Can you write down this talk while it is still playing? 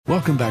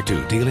Welcome back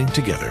to Dealing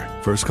Together.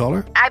 First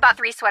caller? I bought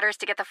 3 sweaters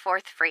to get the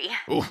 4th free.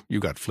 Oh, you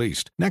got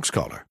fleeced. Next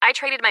caller? I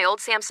traded my old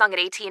Samsung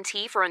at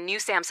AT&T for a new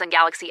Samsung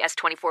Galaxy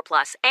S24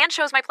 Plus and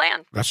chose my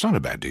plan. That's not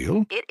a bad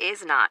deal. It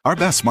is not. Our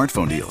best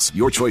smartphone deals.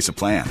 Your choice of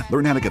plan.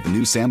 Learn how to get the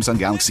new Samsung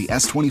Galaxy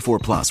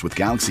S24 Plus with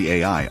Galaxy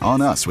AI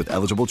on us with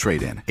eligible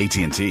trade-in.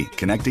 AT&T.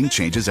 Connecting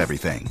changes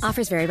everything.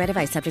 Offers vary by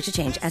device. Subject to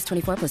change.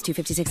 S24 plus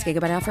 256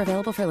 gigabyte offer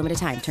available for a limited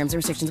time. Terms and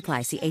restrictions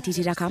apply. See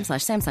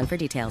att.com/Samsung for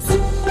details.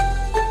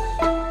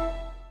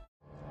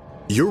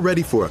 You're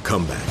ready for a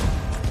comeback.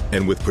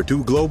 And with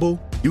Purdue Global,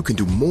 you can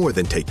do more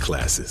than take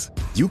classes.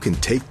 You can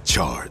take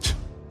charge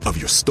of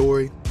your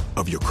story,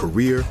 of your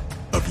career,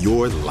 of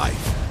your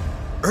life.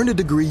 Earn a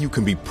degree you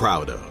can be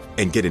proud of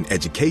and get an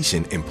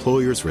education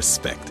employers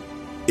respect.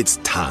 It's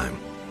time,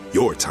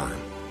 your time,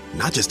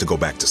 not just to go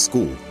back to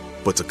school,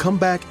 but to come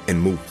back and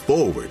move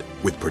forward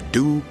with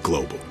Purdue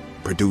Global,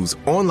 Purdue's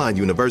online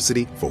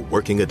university for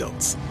working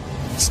adults.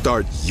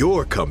 Start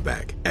your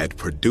comeback at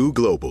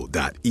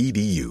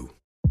purdueglobal.edu.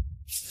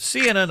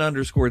 CNN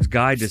Underscored's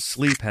Guide to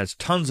Sleep has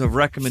tons of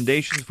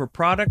recommendations for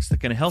products that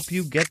can help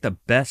you get the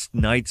best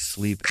night's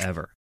sleep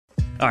ever.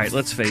 All right,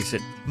 let's face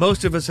it,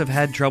 most of us have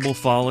had trouble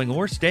falling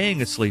or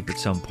staying asleep at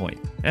some point,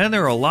 and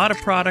there are a lot of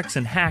products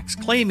and hacks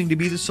claiming to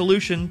be the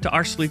solution to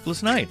our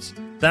sleepless nights.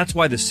 That's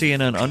why the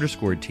CNN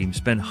Underscored team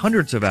spend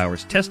hundreds of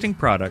hours testing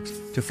products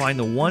to find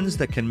the ones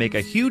that can make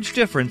a huge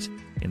difference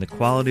in the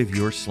quality of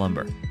your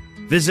slumber.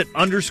 Visit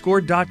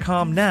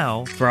underscored.com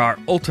now for our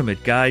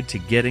ultimate guide to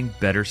getting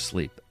better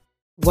sleep.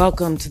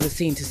 Welcome to the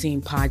Scene to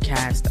Scene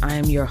podcast. I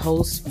am your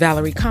host,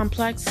 Valerie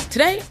Complex.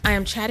 Today, I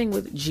am chatting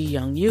with Ji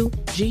Young Yoo.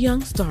 Ji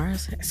Young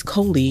stars as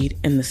co-lead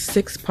in the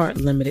 6-part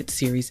limited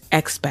series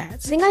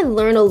Expats. I think I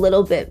learn a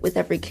little bit with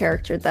every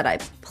character that I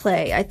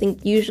play. I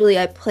think usually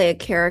I play a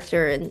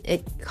character and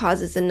it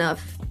causes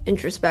enough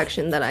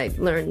introspection that I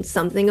learn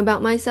something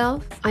about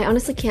myself. I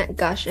honestly can't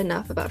gush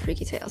enough about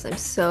Freaky Tales. I'm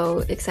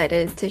so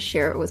excited to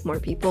share it with more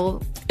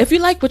people. If you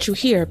like what you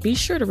hear, be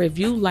sure to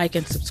review, like,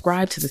 and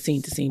subscribe to the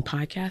Scene to Scene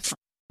podcast.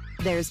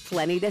 There's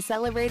plenty to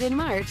celebrate in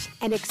March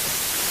and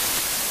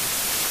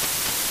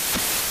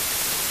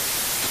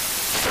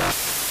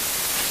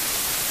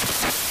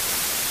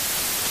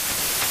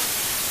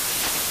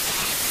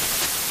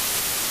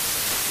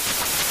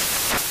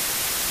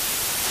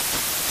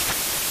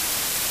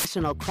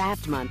National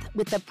Craft Month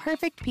with the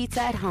perfect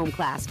pizza at home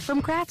class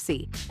from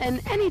Craftsy. And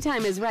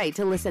anytime is right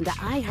to listen to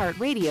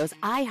iHeartRadio's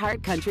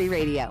iHeartCountry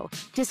Radio.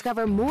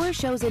 Discover more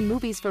shows and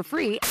movies for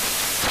free.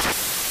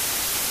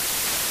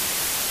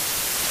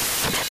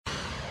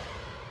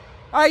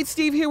 All right,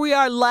 Steve, here we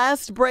are,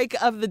 last break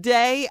of the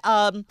day.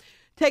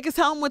 Take us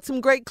home with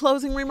some great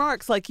closing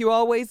remarks like you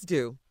always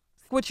do.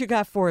 What you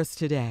got for us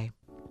today?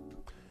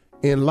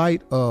 In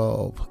light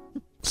of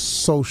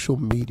social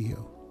media,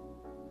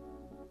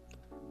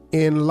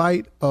 in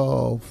light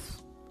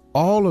of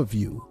all of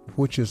you,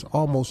 which is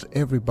almost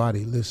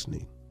everybody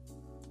listening,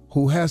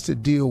 who has to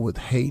deal with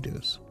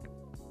haters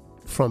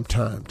from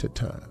time to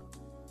time,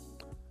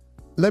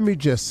 let me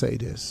just say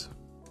this.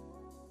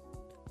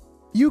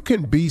 You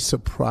can be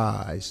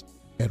surprised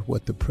at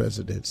what the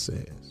president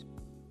says.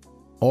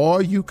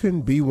 Or you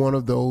can be one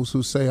of those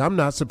who say, I'm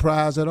not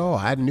surprised at all.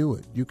 I knew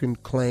it. You can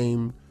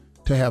claim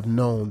to have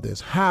known this.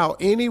 How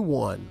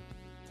anyone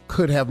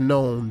could have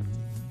known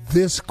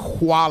this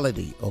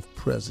quality of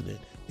president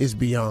is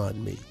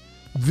beyond me.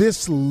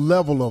 This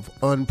level of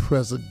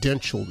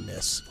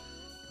unpresidentialness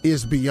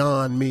is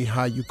beyond me,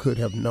 how you could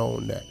have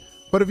known that.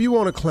 But if you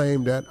want to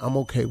claim that, I'm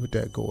okay with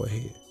that. Go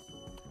ahead.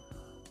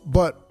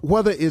 But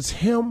whether it's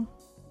him,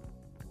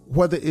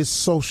 whether it's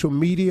social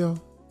media,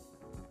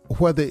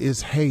 whether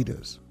it's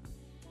haters,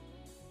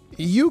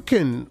 you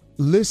can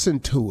listen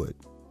to it.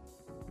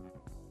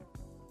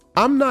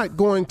 I'm not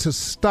going to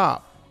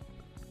stop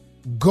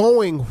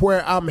going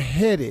where I'm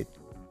headed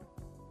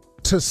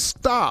to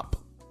stop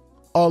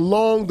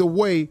along the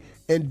way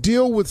and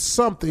deal with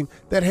something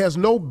that has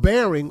no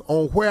bearing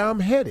on where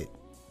I'm headed.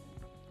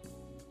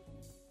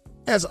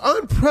 As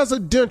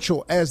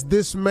unpresidential as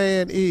this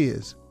man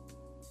is,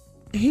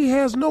 he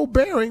has no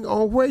bearing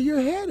on where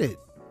you're headed.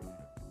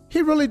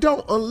 He really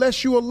don't,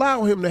 unless you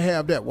allow him to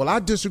have that. Well, I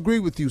disagree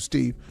with you,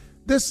 Steve.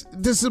 This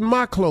is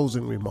my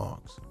closing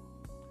remarks.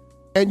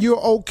 And you're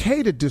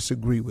okay to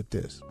disagree with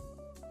this.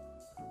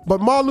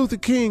 But Martin Luther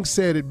King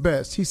said it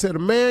best. He said, a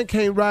man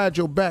can't ride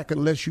your back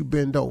unless you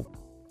bend over.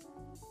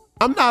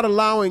 I'm not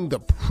allowing the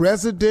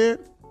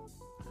president,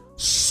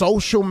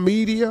 social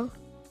media,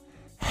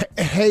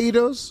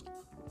 haters,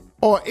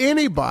 or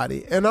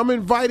anybody, and I'm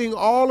inviting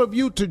all of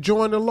you to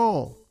join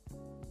along.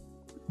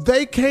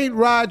 They can't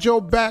ride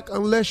your back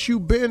unless you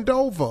bend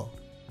over.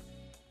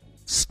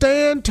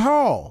 Stand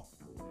tall.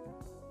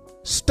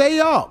 Stay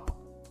up.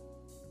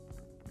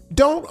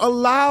 Don't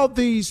allow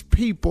these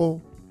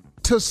people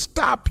to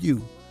stop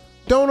you.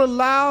 Don't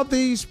allow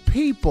these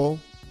people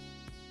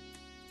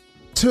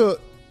to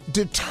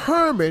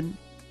determine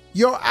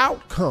your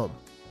outcome.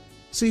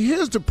 See,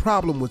 here's the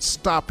problem with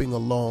stopping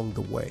along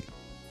the way.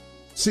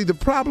 See, the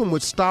problem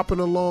with stopping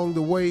along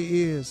the way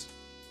is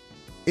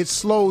it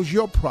slows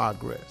your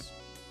progress.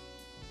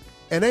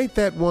 And ain't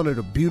that one of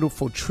the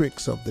beautiful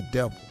tricks of the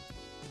devil?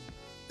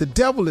 The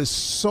devil is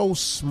so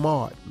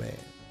smart, man.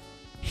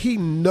 He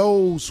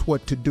knows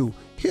what to do.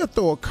 He'll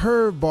throw a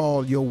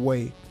curveball your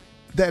way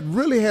that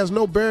really has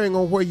no bearing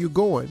on where you're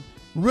going,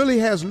 really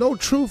has no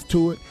truth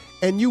to it,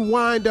 and you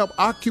wind up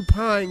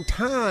occupying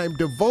time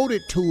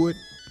devoted to it,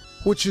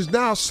 which is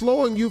now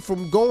slowing you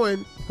from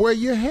going where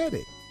you're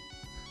headed.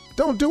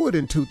 Don't do it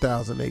in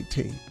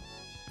 2018.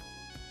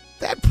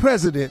 That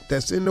president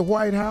that's in the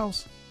White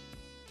House,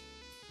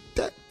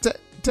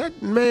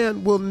 that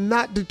man will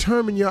not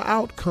determine your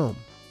outcome.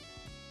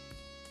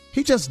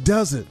 He just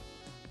doesn't.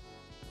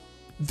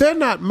 They're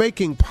not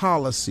making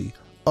policy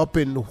up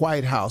in the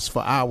White House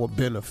for our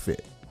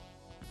benefit.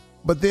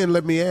 But then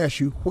let me ask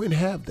you, when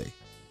have they?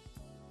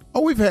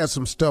 Oh, we've had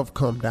some stuff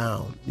come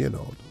down,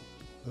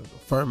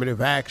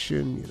 affirmative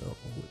action,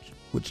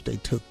 which they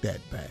took that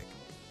back.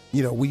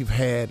 We've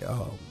had,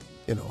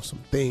 some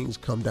things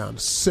come down.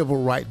 The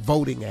Civil Rights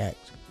Voting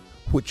Act,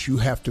 which you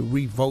have to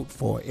re-vote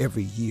for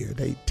every year.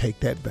 They take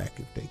that back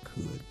if they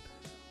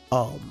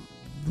could.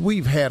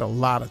 We've had a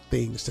lot of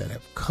things that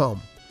have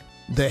come.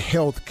 The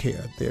health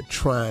care, they're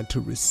trying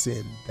to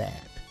rescind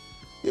that.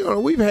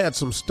 We've had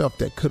some stuff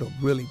that could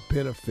have really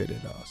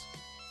benefited us.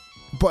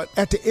 But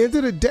at the end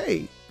of the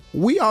day,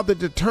 we are the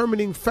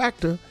determining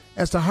factor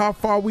as to how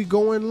far we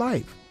go in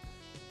life.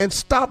 And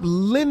stop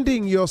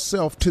lending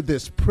yourself to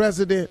this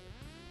president,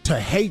 to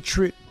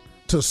hatred,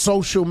 to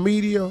social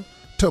media,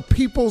 to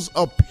people's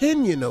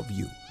opinion of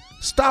you.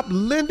 Stop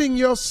lending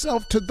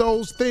yourself to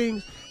those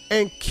things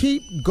and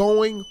keep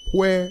going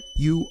where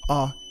you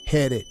are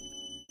headed.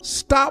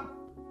 Stop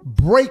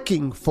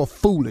breaking for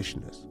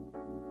foolishness.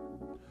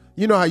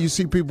 You know how you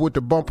see people with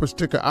the bumper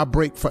sticker, I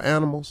break for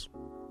animals?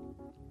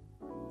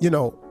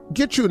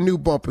 Get you a new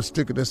bumper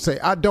sticker that say,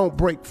 I don't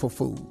break for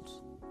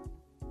fools.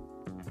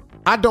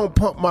 I don't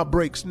pump my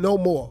brakes no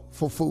more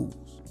for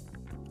fools.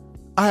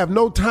 I have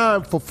no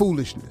time for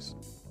foolishness.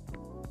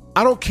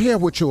 I don't care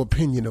what your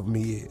opinion of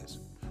me is.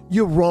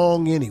 You're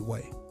wrong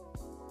anyway.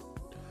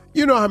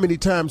 You know how many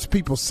times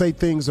people say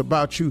things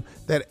about you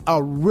that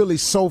are really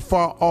so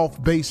far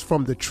off base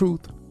from the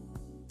truth?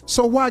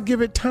 So why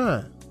give it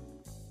time?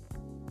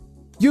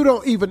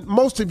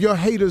 Most of your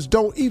haters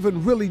don't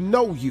even really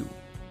know you.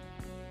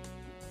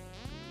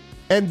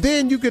 And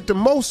then you get the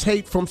most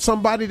hate from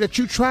somebody that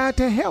you tried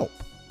to help.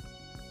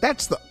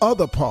 That's the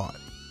other part.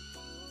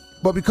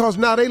 But because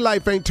now their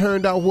life ain't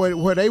turned out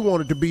where they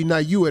wanted to be, now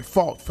you at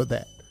fault for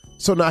that.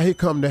 So now here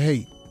come the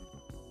hate.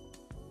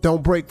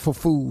 Don't break for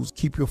fools.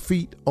 Keep your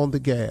feet on the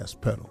gas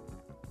pedal.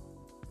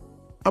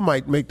 I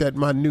might make that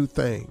my new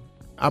thing.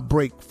 I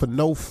break for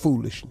no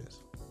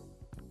foolishness.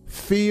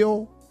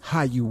 Feel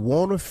how you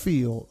want to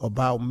feel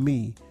about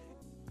me,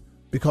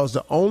 because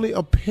the only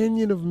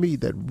opinion of me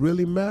that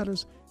really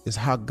matters is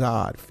how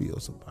God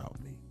feels about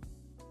me.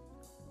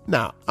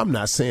 Now, I'm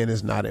not saying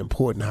it's not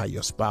important how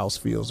your spouse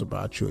feels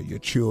about you or your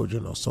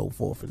children or so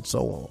forth and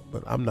so on,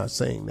 but I'm not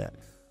saying that.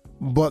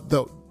 But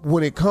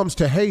when it comes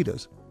to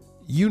haters,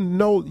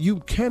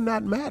 you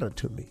cannot matter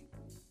to me.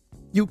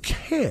 You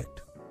can't.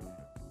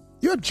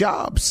 Your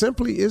job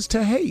simply is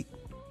to hate.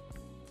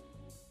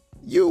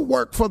 You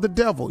work for the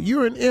devil.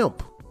 You're an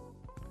imp.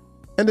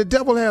 And the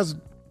devil has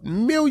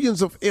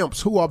millions of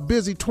imps who are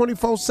busy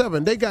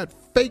 24/7. They got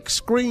fake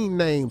screen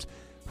names.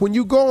 When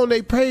you go on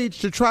their page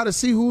to try to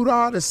see who they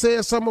are that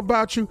says something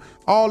about you,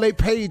 all their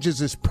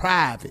pages is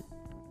private.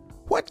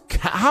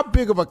 How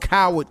big of a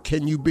coward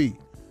can you be?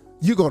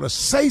 You're going to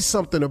say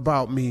something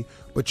about me,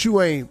 but you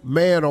ain't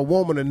man or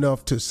woman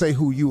enough to say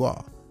who you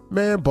are.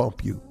 Man,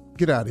 bump you.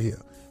 Get out of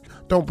here.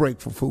 Don't break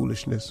for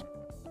foolishness.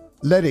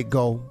 Let it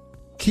go.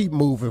 Keep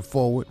moving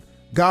forward.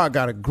 God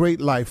got a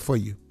great life for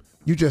you.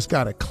 You just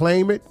got to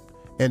claim it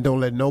and don't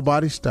let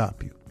nobody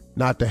stop you.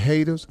 Not the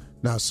haters,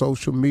 not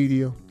social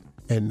media,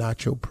 and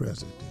not your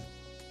president.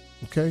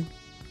 Okay?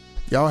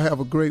 Y'all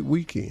have a great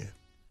weekend.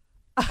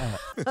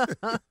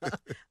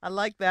 I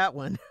like that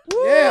one.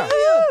 Yeah.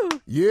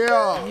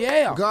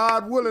 Yeah.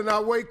 God willing, I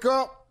wake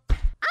up.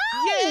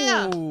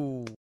 Yeah.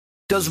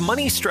 Does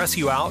money stress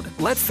you out?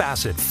 Let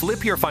Facet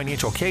flip your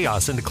financial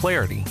chaos into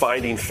clarity.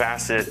 Finding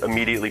Facet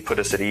immediately put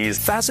us at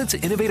ease. Facet's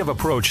innovative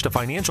approach to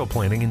financial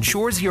planning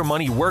ensures your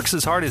money works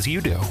as hard as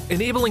you do,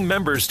 enabling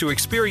members to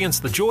experience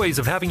the joys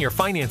of having your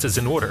finances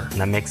in order.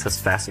 And that makes us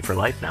Facet for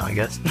life now, I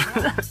guess.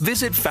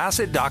 Visit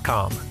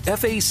Facet.com,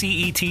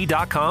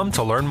 FACET.com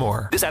to learn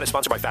more. This ad is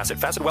sponsored by Facet.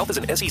 Facet Wealth is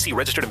an SEC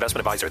registered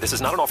investment advisor. This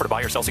is not an offer to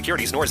buy or sell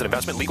securities, nor is it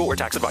investment, legal, or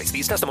tax advice.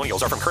 These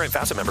testimonials are from current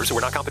Facet members who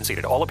are not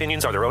compensated. All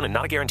opinions are their own and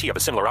not a guarantee of a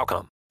similar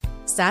outcome.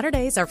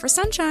 Saturdays are for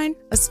sunshine,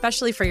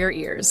 especially for your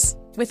ears.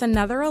 With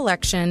another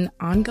election,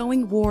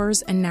 ongoing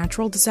wars, and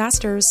natural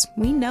disasters,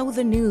 we know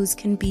the news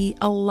can be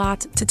a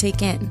lot to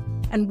take in.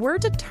 And we're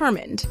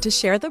determined to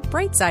share the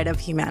bright side of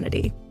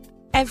humanity.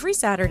 Every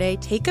Saturday,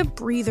 take a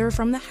breather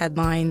from the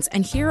headlines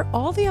and hear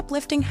all the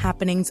uplifting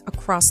happenings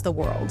across the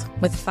world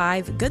with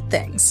 5 Good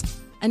Things,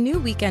 a new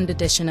weekend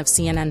edition of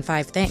CNN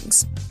 5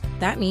 Things.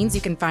 That means you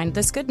can find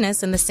this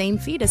goodness in the same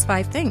feed as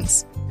 5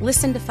 Things.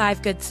 Listen to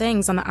 5 Good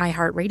Things on the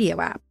iHeartRadio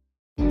app.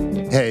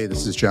 Hey,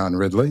 this is John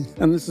Ridley.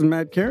 And this is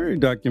Matt Carey,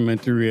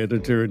 documentary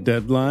editor at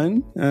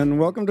Deadline. And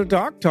welcome to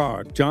Doc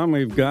Talk. John,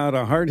 we've got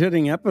a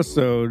hard-hitting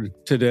episode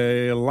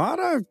today. A lot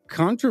of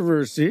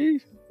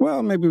controversy.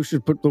 Well, maybe we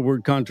should put the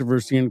word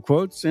controversy in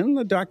quotes in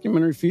the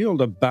documentary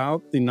field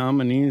about the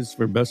nominees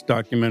for Best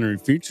Documentary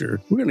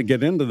Feature. We're going to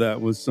get into that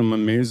with some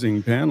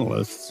amazing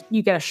panelists.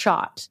 You get a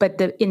shot, but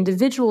the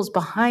individuals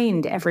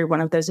behind every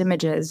one of those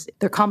images,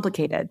 they're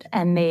complicated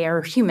and they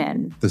are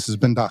human. This has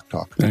been Doc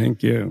Talk.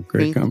 Thank you.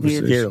 Great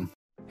conversation.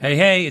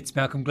 Hey, it's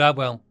Malcolm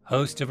Gladwell,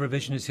 host of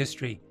Revisionist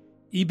History.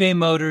 eBay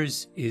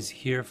Motors is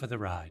here for the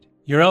ride.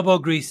 Your elbow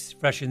grease,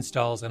 fresh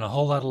installs, and a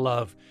whole lot of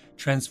love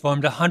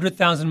transformed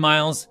 100,000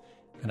 miles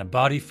and a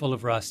body full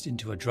of rust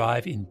into a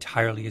drive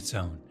entirely its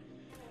own.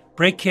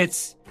 Brake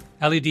kits,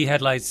 LED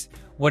headlights,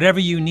 whatever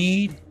you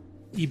need,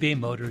 eBay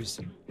Motors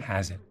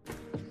has it.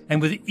 And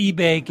with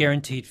eBay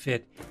Guaranteed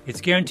Fit,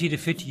 it's guaranteed to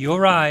fit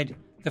your ride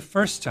the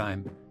first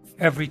time,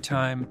 every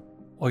time,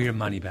 or your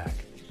money back.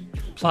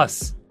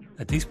 Plus,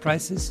 at these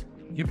prices,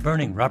 you're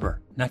burning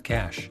rubber, not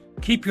cash.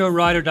 Keep your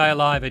ride or die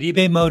alive at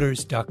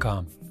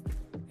ebaymotors.com.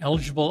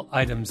 Eligible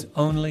items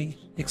only.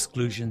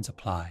 Exclusions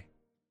apply.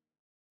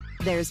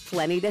 There's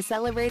plenty to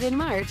celebrate in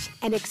March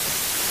and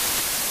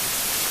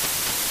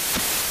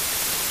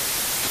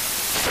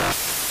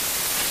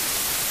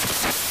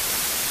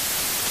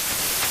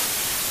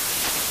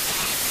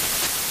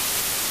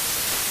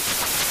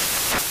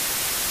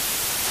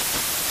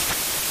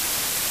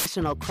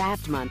National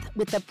Craft Month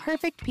with the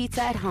Perfect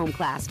Pizza at Home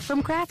class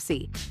from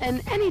Craftsy.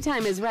 And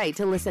anytime is right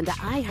to listen to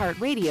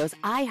iHeartRadio's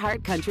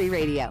iHeart Country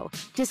Radio.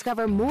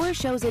 Discover more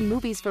shows and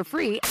movies for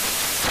free